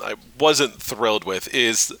I wasn't thrilled with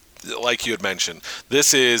is, like you had mentioned,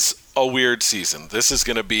 this is a weird season. This is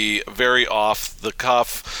going to be very off the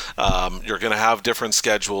cuff. You're going to have different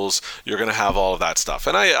schedules. You're going to have all of that stuff.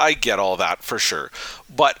 And I get all that for sure.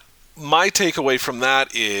 But my takeaway from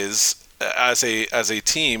that is, as a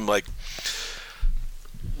team, like,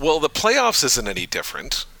 well, the playoffs isn't any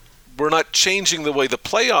different. We're not changing the way the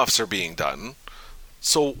playoffs are being done.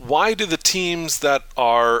 So why do the teams that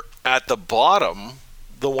are at the bottom,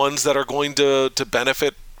 the ones that are going to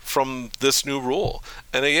benefit from this new rule?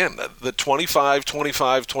 And again, the 25,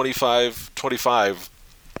 25, 25, 25,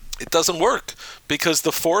 it doesn't work because the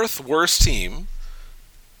 4th worst team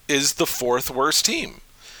is the 4th worst team.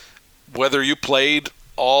 Whether you played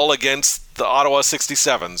all against the Ottawa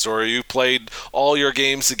 67s, or you played all your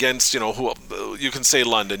games against, who you can say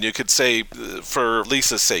London, you could say, for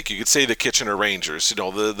Lisa's sake, you could say the Kitchener Rangers,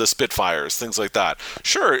 the Spitfires, things like that.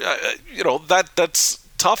 Sure, that's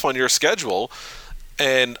tough on your schedule,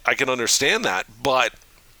 and I can understand that, but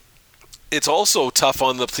it's also tough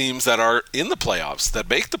on the teams that are in the playoffs, that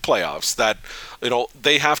make the playoffs, that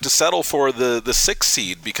they have to settle for the 6th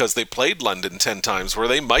seed because they played London 10 times, where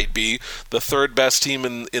they might be the 3rd best team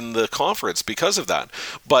in the conference because of that.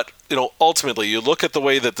 But ultimately, you look at the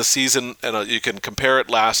way that the season, and you can compare it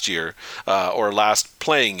last year or last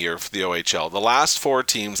playing year for the OHL. The last 4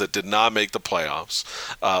 teams that did not make the playoffs.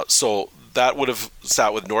 So that would have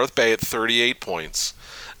sat with North Bay at 38 points,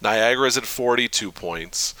 Niagara's at 42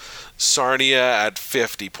 points. Sarnia at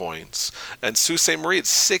 50 points, and Sault Ste. Marie at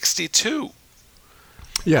 62.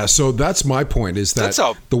 Yeah, so that's my point, is that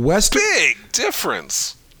the big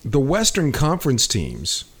difference. The Western Conference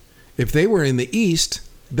teams, if they were in the East,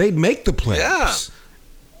 they'd make the playoffs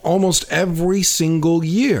almost every single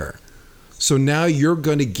year. So now you're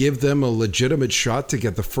going to give them a legitimate shot to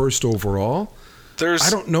get the 1st overall? I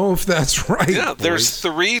don't know if that's right. Yeah, there's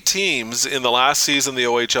 3 teams in the last season the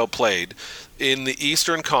OHL played in the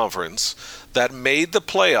Eastern Conference that made the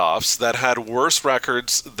playoffs that had worse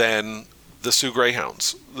records than the Sioux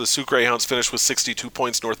Greyhounds. The Sioux Greyhounds finished with 62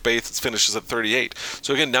 points. North Bay finishes at 38.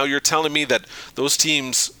 So again, now you're telling me that those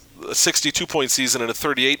teams, a 62-point season and a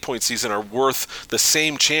 38-point season, are worth the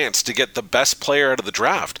same chance to get the best player out of the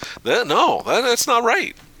draft? No, that's not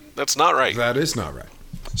right. That's not right. That is not right.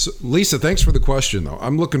 So, Lisa, thanks for the question, though.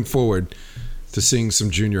 I'm looking forward to seeing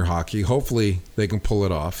some junior hockey. Hopefully they can pull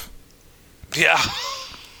it off. Yeah.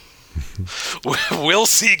 We'll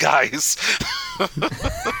see, guys.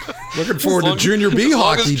 Looking forward to Junior B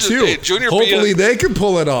hockey, too. Hey, Hopefully they can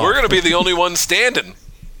pull it off. We're going to be the only ones standing.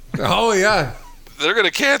 Oh, yeah. They're going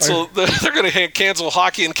to cancel. They're going to cancel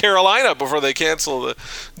hockey in Carolina before they cancel the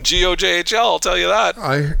GOJHL. I'll tell you that.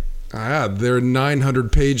 Their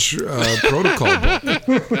 900-page protocol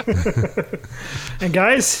book. And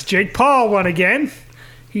guys, Jake Paul won again.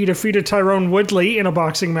 He defeated Tyrone Woodley in a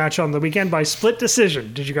boxing match on the weekend by split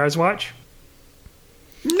decision. Did you guys watch?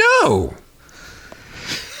 No.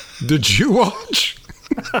 Did you watch?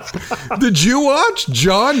 Did you watch?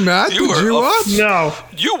 John, Matt, did you watch? No.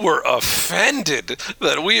 You were offended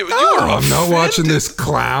that you were I'm not watching this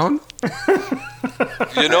clown.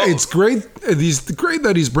 It's great. He's great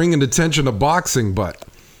that he's bringing attention to boxing, but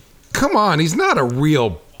come on, he's not a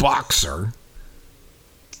real boxer.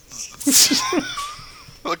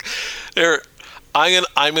 Look, I'm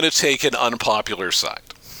going to take an unpopular side.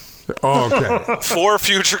 Oh, okay. For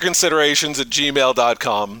future considerations at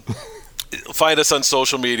gmail.com. Find us on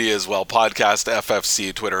social media as well. Podcast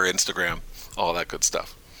FFC, Twitter, Instagram, all that good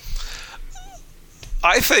stuff.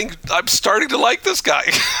 I think I'm starting to like this guy.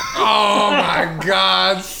 Oh, my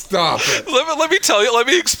God. Stop it. Let me tell you. Let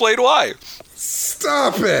me explain why.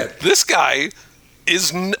 Stop it. This guy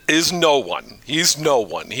is no one. He's no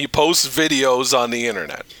one. He posts videos on the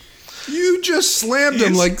internet. You just slammed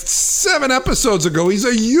him like 7 episodes ago. He's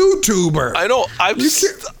a YouTuber. I know.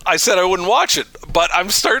 I said I wouldn't watch it, but I'm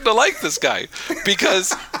starting to like this guy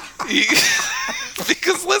because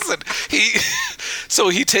listen,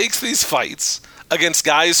 he takes these fights against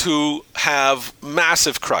guys who have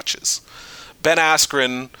massive crutches. Ben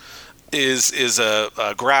Askren is a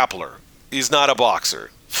grappler. He's not a boxer.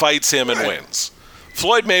 Fights him and wins.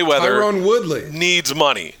 Floyd Mayweather Tyrone Woodley needs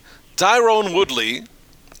money. Tyrone Woodley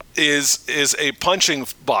is a punching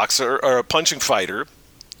boxer or a punching fighter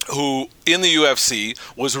who in the UFC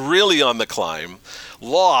was really on the climb,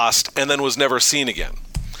 lost, and then was never seen again.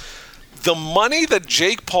 The money that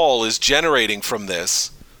Jake Paul is generating from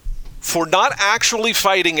this, for not actually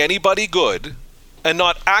fighting anybody good and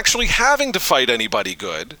not actually having to fight anybody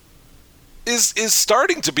good, is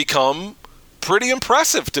starting to become pretty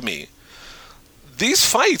impressive to me. These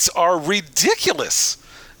fights are ridiculous.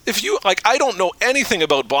 If you I don't know anything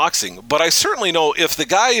about boxing, but I certainly know if the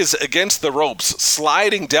guy is against the ropes,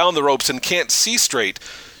 sliding down the ropes and can't see straight,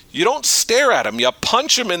 you don't stare at him. You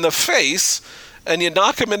punch him in the face and you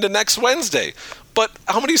knock him into next Wednesday. But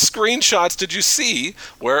how many screenshots did you see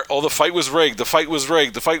where, the fight was rigged, the fight was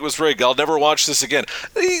rigged, the fight was rigged, I'll never watch this again?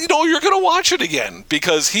 You're going to watch it again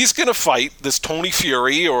because he's going to fight this Tony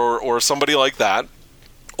Fury or somebody like that.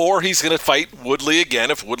 Or he's going to fight Woodley again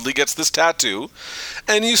if Woodley gets this tattoo.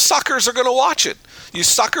 And you suckers are going to watch it. You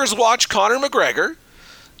suckers watch Conor McGregor.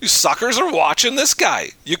 You suckers are watching this guy.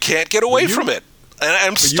 You can't get away from it. And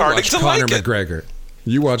I'm starting to like it. Conor McGregor.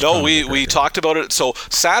 You watch No, Conor we McGregor. talked about it. So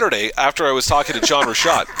Saturday, after I was talking to John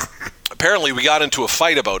Rashad, apparently we got into a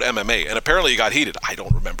fight about MMA, and apparently it got heated. I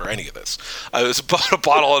don't remember any of this. I was about a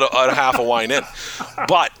bottle and a half of wine in.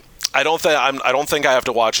 But I don't think I have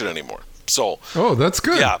to watch it anymore. So, that's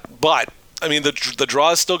good. Yeah, but I mean the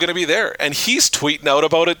draw is still going to be there, and he's tweeting out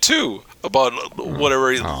about it too, about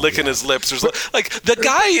whatever he's licking his lips or something. Like the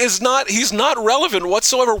guy he's not relevant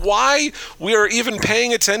whatsoever. Why we are even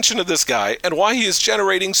paying attention to this guy and why he is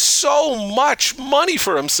generating so much money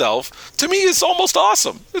for himself, to me is almost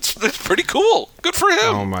awesome. It's pretty cool. Good for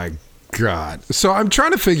him. Oh my God. So I'm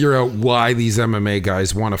trying to figure out why these MMA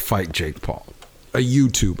guys want to fight Jake Paul, a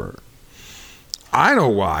YouTuber. I know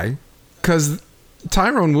why. Because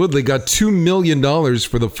Tyron Woodley got $2 million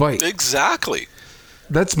for the fight. Exactly.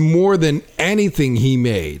 That's more than anything he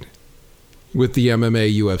made with the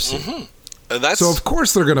MMA UFC. Mm-hmm. So, of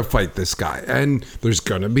course, they're going to fight this guy. And there's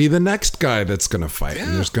going to be the next guy that's going to fight. Yeah.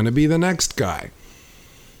 And there's going to be the next guy.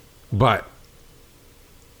 But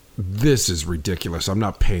this is ridiculous. I'm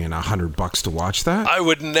not paying $100 to watch that. I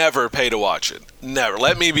would never pay to watch it. Never.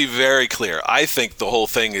 Let me be very clear. I think the whole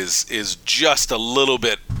thing is just a little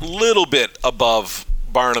bit above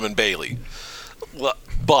Barnum and Bailey.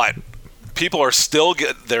 But people are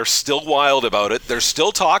they're still wild about it. They're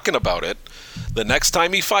still talking about it. The next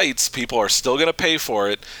time he fights, people are still going to pay for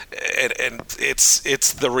it, and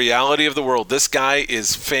it's the reality of the world. This guy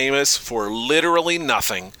is famous for literally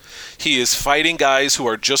nothing. He is fighting guys who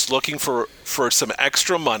are just looking for some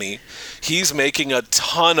extra money. He's making a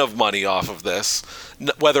ton of money off of this,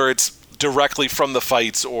 whether it's directly from the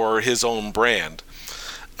fights or his own brand.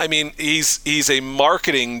 I mean, he's a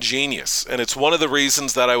marketing genius, and it's one of the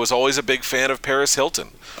reasons that I was always a big fan of Paris Hilton,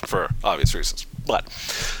 for obvious reasons. But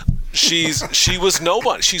she was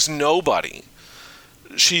nobody. She's nobody.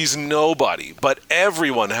 She's nobody. But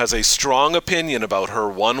everyone has a strong opinion about her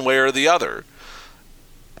one way or the other.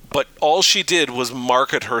 But all she did was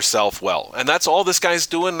market herself well. And that's all this guy's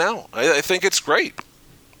doing now. I think it's great.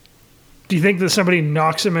 Do you think that somebody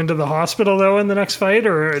knocks him into the hospital, though, in the next fight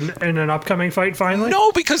or in an upcoming fight finally?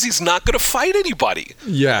 No, because he's not going to fight anybody.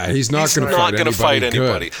 Yeah, he's not going to fight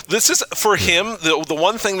anybody. This is, for him, the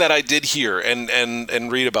one thing that I did hear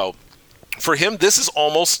and read about, for him, this is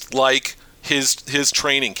almost like his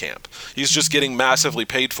training camp. He's just getting massively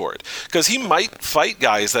paid for it. Because he might fight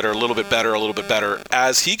guys that are a little bit better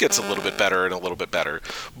as he gets a little bit better and a little bit better.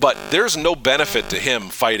 But there's no benefit to him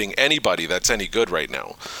fighting anybody that's any good right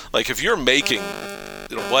now. Like if you're making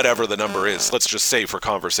whatever the number is, let's just say for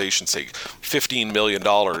conversation's sake, $15 million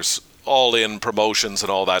all in promotions and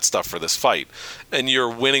all that stuff for this fight, and you're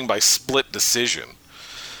winning by split decision.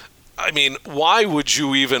 I mean, why would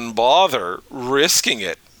you even bother risking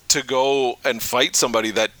it to go and fight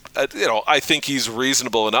somebody that, I think he's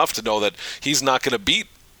reasonable enough to know that he's not going to beat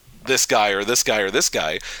this guy or this guy or this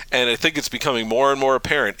guy. And I think it's becoming more and more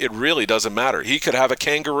apparent it really doesn't matter. He could have a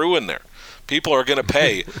kangaroo in there. People are going to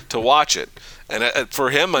pay to watch it. And for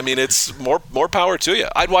him, I mean, it's more power to you.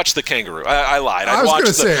 I'd watch the kangaroo. I lied. I was going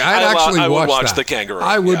to say, I would watch the kangaroo.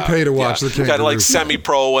 I would pay to watch the kangaroo. Kind of like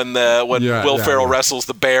semi-pro when Will Ferrell wrestles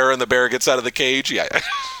the bear and the bear gets out of the cage. Yeah.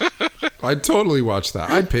 I'd totally watch that.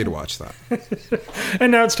 I'd pay to watch that.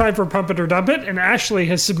 And now it's time for Pump It or Dump It. And Ashley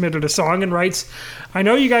has submitted a song and writes, I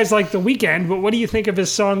know you guys like The Weeknd, but what do you think of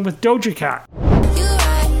his song with Doja Cat?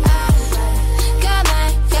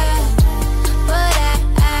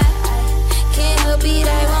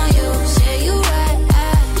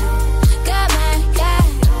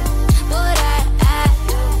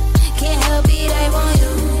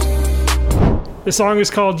 The song is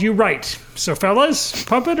called You Right. So fellas,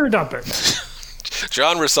 pump it or dump it.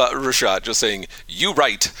 John Rashad just saying, you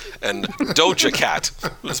right, and Doja Cat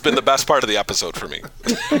has been the best part of the episode for me.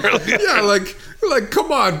 Really. Yeah, like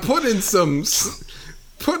come on, put in some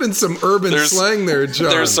urban slang there, John.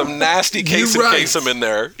 There's some nasty case in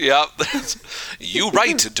there. Yeah. You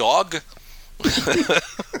right, dog.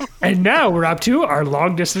 And now we're up to our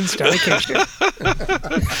long-distance dedication.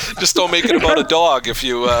 Just don't make it about a dog if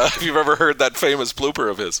you've ever heard that famous blooper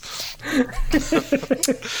of his.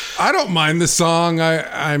 I don't mind the song.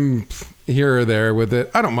 I'm here or there with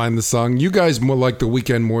it. I don't mind the song. You guys more like The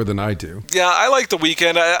Weeknd more than I do. Yeah, I like The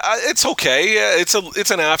Weeknd. It's okay. It's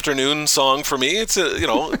an afternoon song for me. It's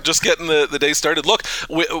just getting the day started. Look,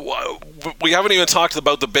 we haven't even talked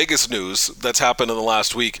about the biggest news that's happened in the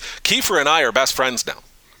last week. Kiefer and I are best friends now.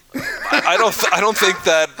 I don't think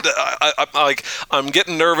that I'm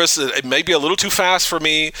getting nervous. It may be a little too fast for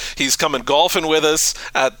me. He's coming golfing with us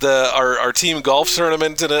at our team golf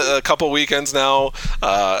tournament in a couple weekends now.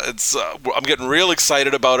 I'm getting real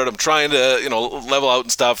excited about it. I'm trying to level out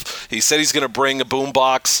and stuff. He said he's going to bring a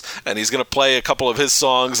boombox and he's going to play a couple of his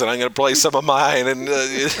songs and I'm going to play some of mine. And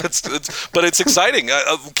but it's exciting.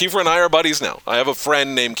 Kiefer and I are buddies now. I have a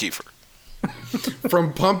friend named Kiefer.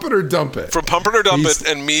 From Pump It or Dump It. From Pump It or Dump It,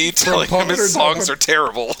 and me telling him his songs are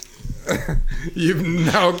terrible. You've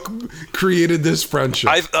now created this friendship.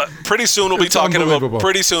 Pretty soon we're going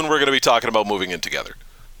to be talking about moving in together.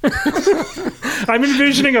 I'm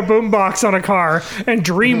envisioning a boombox on a car and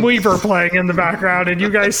Dreamweaver playing in the background and you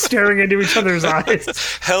guys staring into each other's eyes.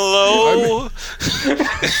 Hello?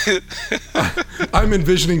 I'm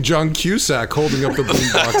envisioning John Cusack holding up the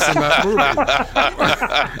boombox in that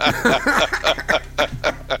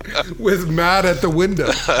movie. With Matt at the window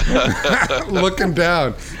looking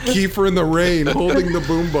down. Kiefer in the rain holding the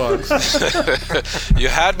boombox. You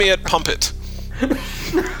had me at Pump It.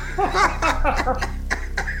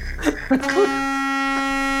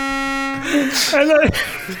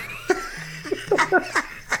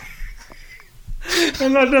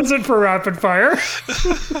 And that does it for Rapid Fire.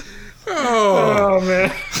 Oh,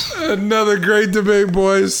 man. Another great debate,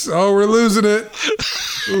 boys. Oh, we're losing it.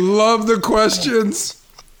 Love the questions.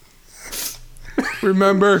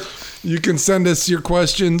 Remember, you can send us your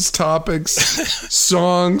questions, topics,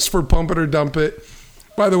 songs for Pump It or Dump It.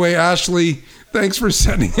 By the way, Ashley, thanks for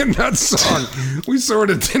sending in that song. We sort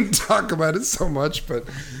of didn't talk about it so much, but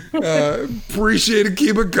appreciate it.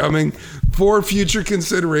 Keep it coming. For future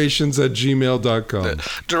considerations at gmail.com.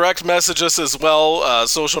 Direct message us as well.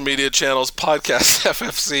 Social media channels, Podcast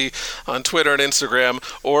FFC on Twitter and Instagram,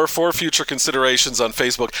 or For Future Considerations on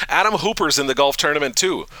Facebook. Adam Hooper's in the golf tournament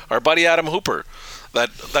too. Our buddy Adam Hooper.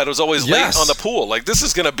 That was always late on the pool. Like, this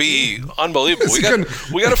is going to be unbelievable. We got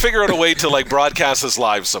to figure out a way to broadcast this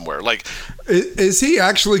live somewhere. Like, is he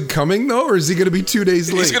actually coming though, or is he going to be 2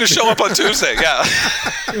 days late? He's going to show up on Tuesday. Yeah.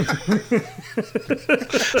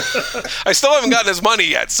 I still haven't gotten his money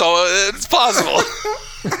yet, so it's possible.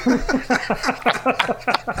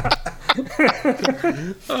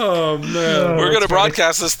 Oh man, we're going to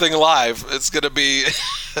broadcast this thing live. It's going to be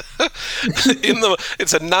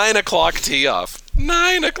it's a 9 o'clock tee off.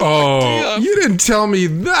 9 o'clock tee off. You didn't tell me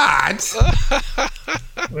that.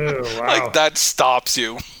 Wow. Like, that stops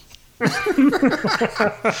you.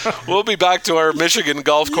 We'll be back to our Michigan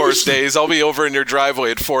golf course days. I'll be over in your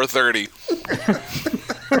driveway at 4:30.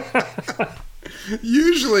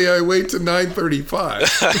 Usually I wait to 9:35.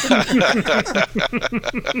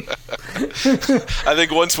 I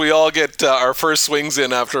think once we all get our first swings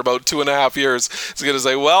in after about 2.5 years, it's going to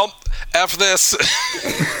say, well, F this.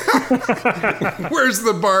 Where's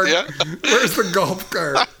the bar? Yeah. Where's the golf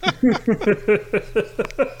cart?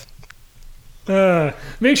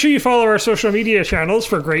 Make sure you follow our social media channels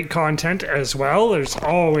for great content as well. There's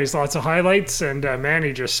always lots of highlights, and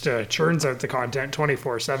Manny just churns out the content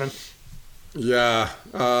 24/7. Yeah,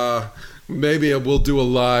 maybe we'll do a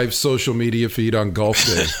live social media feed on golf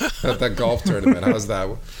day at that golf tournament. How's that?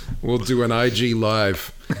 We'll do an IG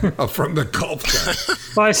live from the golf cart.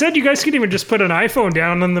 Well, I said you guys could even just put an iPhone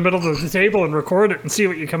down in the middle of the table and record it and see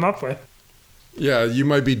what you come up with. Yeah, you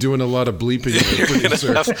might be doing a lot of bleeping. You're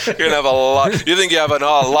gonna have a lot. You think you have a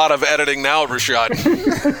lot of editing now, Rashad?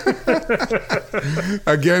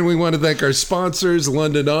 Again, we want to thank our sponsors,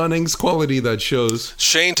 London Awnings, quality that shows.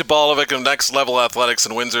 Shane Tobalovic of Next Level Athletics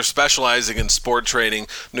in Windsor, specializing in sport training,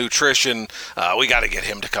 nutrition. We got to get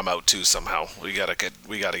him to come out too somehow. We got to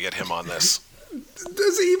get him on this.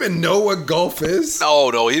 Does he even know what golf is?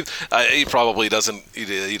 No, he probably doesn't.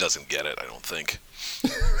 He doesn't get it, I don't think.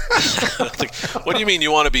 What do you mean?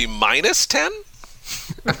 You want to be minus 10?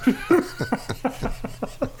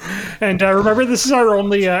 And remember, this is our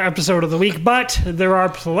only episode of the week, but there are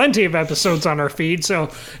plenty of episodes on our feed. So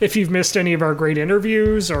if you've missed any of our great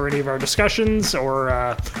interviews or any of our discussions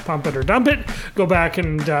or Pump It or Dump It, go back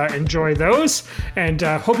and enjoy those. And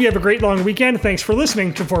hope you have a great long weekend. Thanks for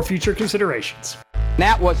listening to For Future Considerations.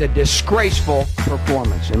 That was a disgraceful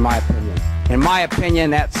performance, in my opinion. In my opinion,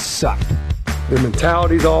 that sucked. Their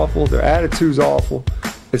mentality's awful. Their attitude's awful.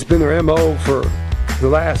 It's been their MO for the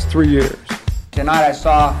last 3 years. Tonight I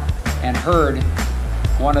saw and heard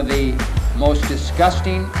one of the most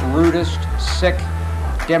disgusting, rudest, sick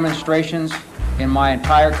demonstrations in my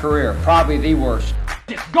entire career. Probably the worst.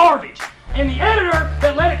 It's garbage. And the editor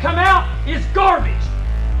that let it come out is garbage.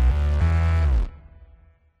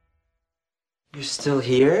 You're still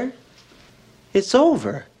here? It's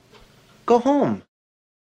over. Go home.